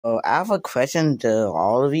I have a question to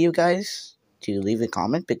all of you guys to leave a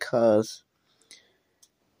comment because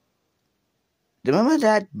remember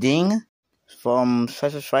that ding from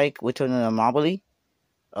Special Strike Return an Anomaly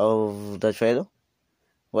of the trailer?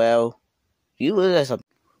 Well, you realize something.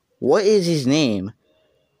 What is his name?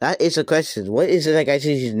 That is a question. What is that guy's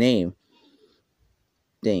name?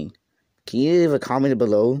 Ding. Can you leave a comment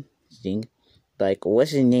below? Ding. Like,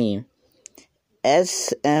 what's his name?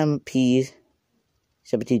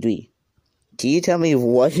 SMP73. Can you tell me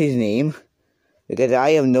what his name? Because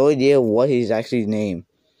I have no idea what his actual name.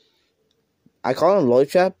 I call him Lord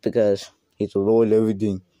Trap because he's the Lord of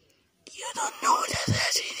everything. You don't know that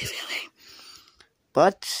that's his name.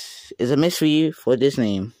 But it's a mystery for this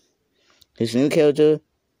name. His new character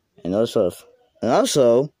and all stuff. And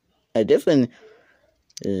also, a different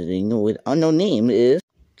thing with unknown name is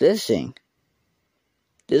this thing.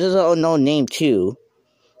 This is an unknown name too.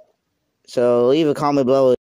 So leave a comment below.